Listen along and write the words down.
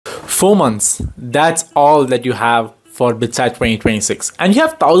4 months, that's all that you have for BITSAT 2026. And you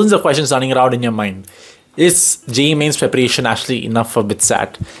have thousands of questions running around in your mind. Is JEE Mains preparation actually enough for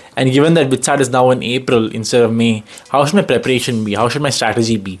BITSAT? And given that BITSAT is now in April instead of May, how should my preparation be? How should my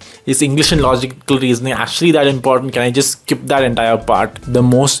strategy be? Is English and logical reasoning actually that important? Can I just skip that entire part? The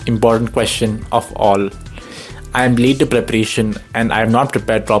most important question of all. I am late to preparation and I have not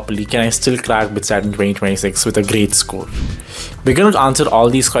prepared properly. Can I still crack BITSAT in 2026 with a great score? We're going to answer all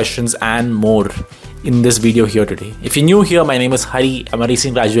these questions and more in this video here today. If you're new here, my name is Hari. I'm a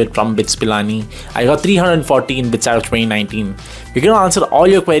recent graduate from BITS Pilani. I got 340 in BITSAT of 2019. We're going to answer all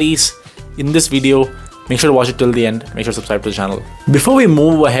your queries in this video. Make sure to watch it till the end. Make sure to subscribe to the channel. Before we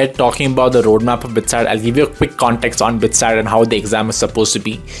move ahead talking about the roadmap of BITSAT, I'll give you a quick context on BITSAT and how the exam is supposed to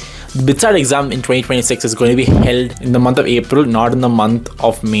be. The BITSAT exam in 2026 is going to be held in the month of April, not in the month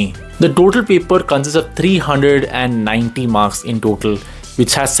of May. The total paper consists of 390 marks in total,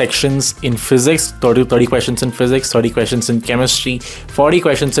 which has sections in physics, 30 questions in physics, 30 questions in chemistry, 40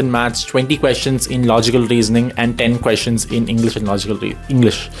 questions in maths, 20 questions in logical reasoning, and 10 questions in English and logical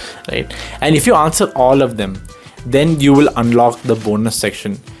English, right? And if you answer all of them, then you will unlock the bonus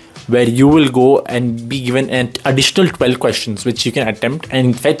section, where you will go and be given an additional 12 questions which you can attempt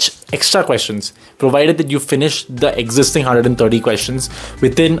and fetch extra questions, provided that you finish the existing 130 questions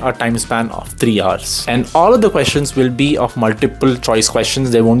within a time span of 3 hours. And all of the questions will be of multiple choice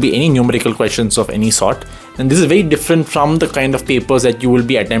questions. There won't be any numerical questions of any sort. And this is very different from the kind of papers that you will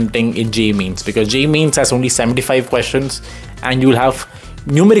be attempting in JEE Mains, because JEE Mains has only 75 questions and you will have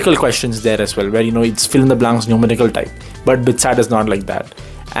numerical questions there as well, where it's fill in the blanks numerical type. But BITSAT is not like that.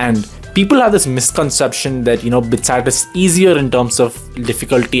 And people have this misconception that BITSAT is easier in terms of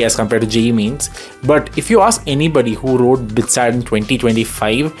difficulty as compared to JEE Mains. But if you ask anybody who wrote BITSAT in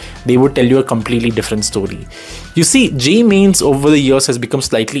 2025, they would tell you a completely different story. You see, JEE Mains over the years has become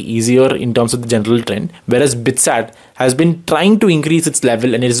slightly easier in terms of the general trend, whereas BITSAT has been trying to increase its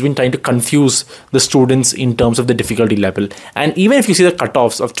level and it has been trying to confuse the students in terms of the difficulty level. And even if you see the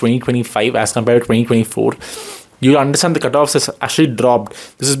cutoffs of 2025 as compared to 2024, you'll understand the cutoffs has actually dropped.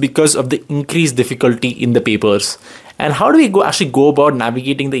 This is because of the increased difficulty in the papers. And how do we go about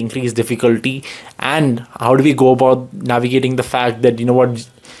navigating the increased difficulty? And how do we go about navigating the fact that,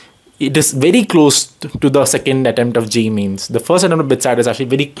 it is very close to the second attempt of JEE Mains. The first attempt of BITSAT is actually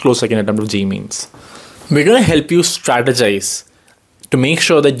very close second attempt of JEE Mains. We're going to help you strategize to make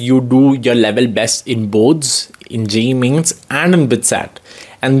sure that you do your level best in boards, in JEE Mains, and in BITSAT.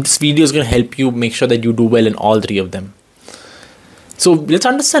 And this video is going to help you make sure that you do well in all three of them. So let's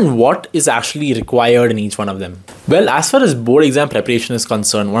understand what is actually required in each one of them. Well, as far as board exam preparation is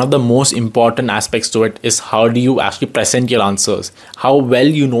concerned, one of the most important aspects to it is how do you actually present your answers, how well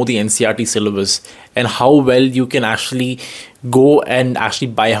you know the NCERT syllabus, and how well you can actually go and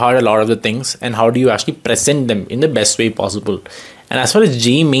actually by heart a lot of the things, and how do you actually present them in the best way possible. And as far as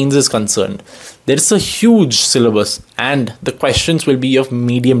JEE Mains is concerned, there is a huge syllabus and the questions will be of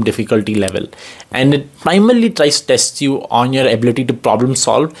medium difficulty level. And it primarily tries to test you on your ability to problem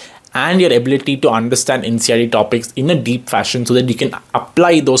solve and your ability to understand NCERT topics in a deep fashion so that you can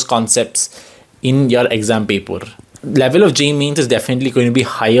apply those concepts in your exam paper. Level of JEE Mains is definitely going to be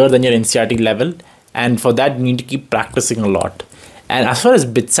higher than your NCERT level. And for that, you need to keep practicing a lot. And as far as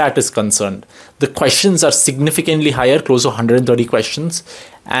BITSAT is concerned, the questions are significantly higher, close to 130 questions.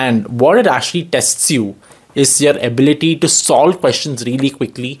 And what it actually tests you is your ability to solve questions really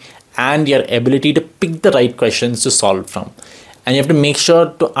quickly and your ability to pick the right questions to solve from. And you have to make sure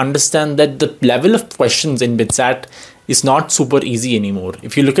to understand that the level of questions in BITSAT is not super easy anymore.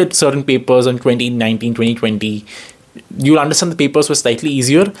 If you look at certain papers on 2019, 2020, you'll understand the papers were slightly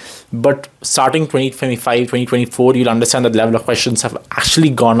easier, but starting 2025, 2024, you'll understand that the level of questions have actually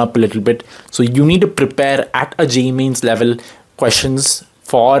gone up a little bit. So you need to prepare at a JEE Mains level questions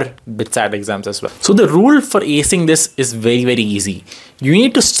for BITSAT exams as well. So the rule for acing this is very, very easy. You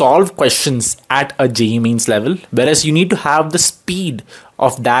need to solve questions at a JEE Mains level, whereas you need to have the speed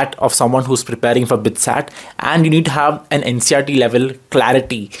of that of someone who's preparing for BITSAT, and you need to have an NCERT level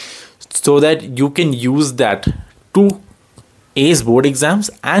clarity so that you can use that to ace board exams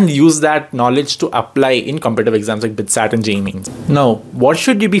and use that knowledge to apply in competitive exams like BITSAT and JEE Mains. Now, what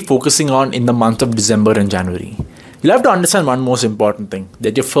should you be focusing on in the month of December and January? You'll have to understand one most important thing,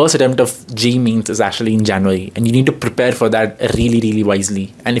 that your first attempt of JEE Mains is actually in January, and you need to prepare for that really, really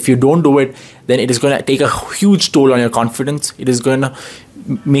wisely. And if you don't do it, then it is going to take a huge toll on your confidence. It is going to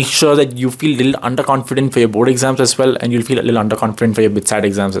make sure that you feel a little underconfident for your board exams as well, and you'll feel a little underconfident for your BITSAT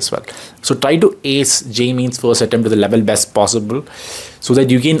exams as well. So try to ace JEE first attempt to the level best possible, so that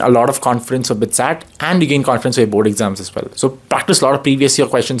you gain a lot of confidence for BITSAT and you gain confidence for your board exams as well. So practice a lot of previous year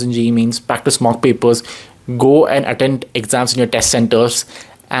questions in JEE, practice mock papers, go and attend exams in your test centers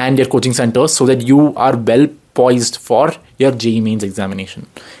and your coaching centers, so that you are well poised for your JEE examination.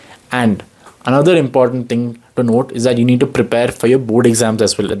 And another important thing to note is that you need to prepare for your board exams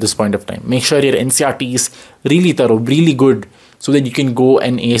as well at this point of time. Make sure your NCERT is really thorough, really good, so that you can go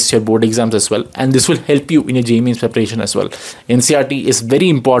and ace your board exams as well. And this will help you in your JEE preparation as well. NCERT is very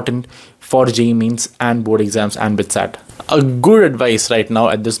important for JEE and board exams and BITSAT. A good advice right now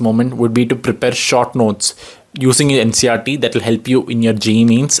at this moment would be to prepare short notes using your NCERT that will help you in your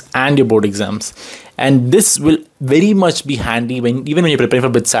JEE and your board exams. And this will very much be handy even when you're preparing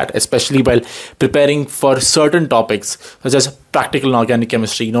for BITSAT, especially while preparing for certain topics such as practical and organic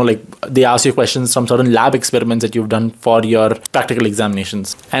chemistry. You know, like they ask you questions from certain lab experiments that you've done for your practical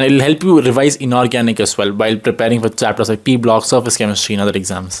examinations. And it'll help you revise inorganic as well while preparing for chapters like P block, surface chemistry, and other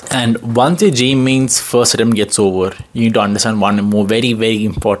exams. And once your JEE first attempt gets over, you need to understand one more very, very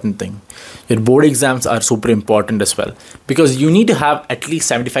important thing. Your board exams are super important as well, because you need to have at least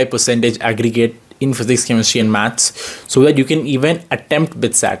 75% aggregate in physics, chemistry, and maths, so that you can even attempt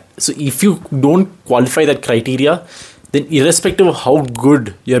BITSAT. So if you don't qualify that criteria, then irrespective of how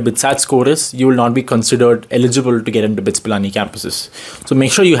good your BITSAT score is, you will not be considered eligible to get into BITS Pilani campuses. So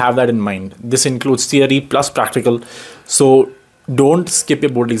make sure you have that in mind. This includes theory plus practical. So don't skip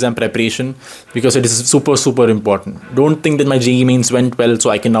your board exam preparation, because it is super, super important. Don't think that my JEE went well, so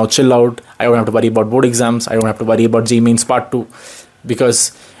I can now chill out. I don't have to worry about board exams. I don't have to worry about JEE part 2,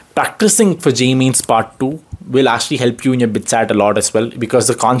 because practicing for JEE part 2 will actually help you in your BITSAT a lot as well, because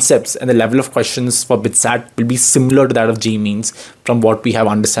the concepts and the level of questions for BITSAT will be similar to that of JEE from what we have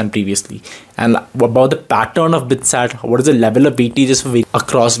understand previously. And about the pattern of BITSAT, what is the level of weightages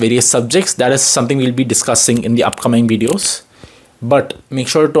across various subjects, that is something we'll be discussing in the upcoming videos. But make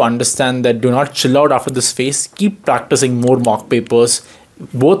sure to understand that do not chill out after this phase. Keep practicing more mock papers,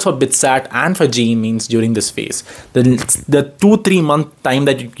 both for BITSAT and for JEE during this phase. The 2-3 month time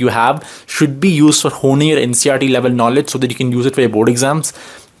that you have should be used for honing your NCERT level knowledge, so that you can use it for your board exams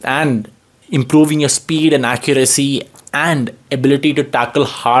and improving your speed and accuracy and ability to tackle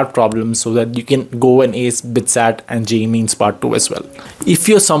hard problems, so that you can go and ace BITSAT and JEE part 2 as well. If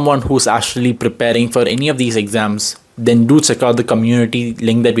you're someone who's actually preparing for any of these exams, then do check out the community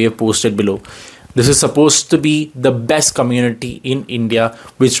link that we have posted below. This is supposed to be the best community in India,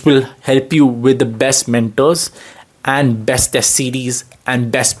 which will help you with the best mentors and best test series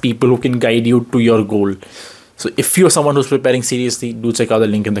and best people who can guide you to your goal. So if you're someone who's preparing seriously, do check out the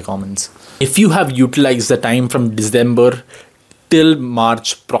link in the comments. If you have utilized the time from December till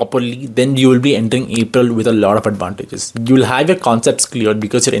March properly, then you will be entering April with a lot of advantages. You will have your concepts cleared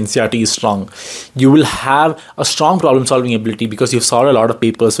because your NCERT is strong. You will have a strong problem solving ability because you've solved a lot of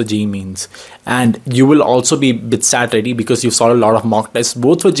papers for JEE. And you will also be BITSAT ready because you've solved a lot of mock tests,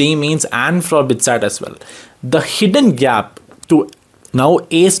 both for JEE and for BITSAT as well. The hidden gap to now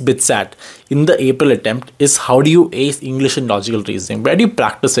ace BITSAT in the April attempt is, how do you ace English and logical reasoning? Where do you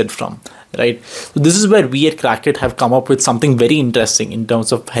practice it from? Right? So this is where we at Crackit have come up with something very interesting in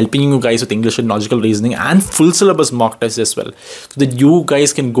terms of helping you guys with English and logical reasoning and full syllabus mock tests as well, so that you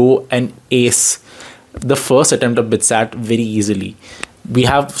guys can go and ace the first attempt of BITSAT very easily. We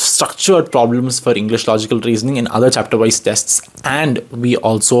have structured problems for English logical reasoning and other chapter wise tests, and we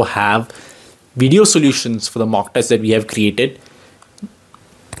also have video solutions for the mock tests that we have created,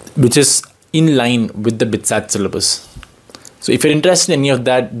 which is in line with the BITSAT syllabus. So if you're interested in any of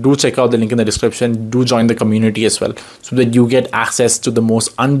that, do check out the link in the description. Do join the community as well, so that you get access to the most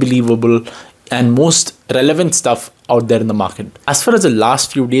unbelievable and most relevant stuff out there in the market. As far as the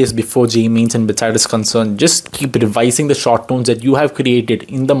last few days before JEE and BITSAT is concerned, just keep revising the short notes that you have created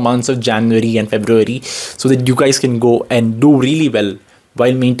in the months of January and February, so that you guys can go and do really well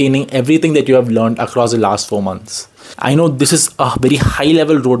while maintaining everything that you have learned across the last 4 months. I know this is a very high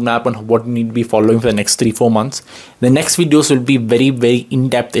level roadmap on what you need to be following for the next 3-4 months. The next videos will be very, very in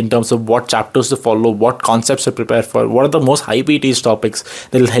depth in terms of what chapters to follow, what concepts to prepare for, what are the most high weightage topics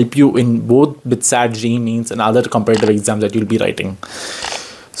that will help you in both BITSAT, JEE and other competitive exams that you'll be writing.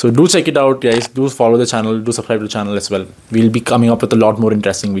 So do check it out, guys. Do follow the channel, do subscribe to the channel as well. We'll be coming up with a lot more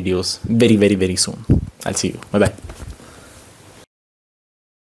interesting videos very, very, very soon. I'll see you. Bye bye.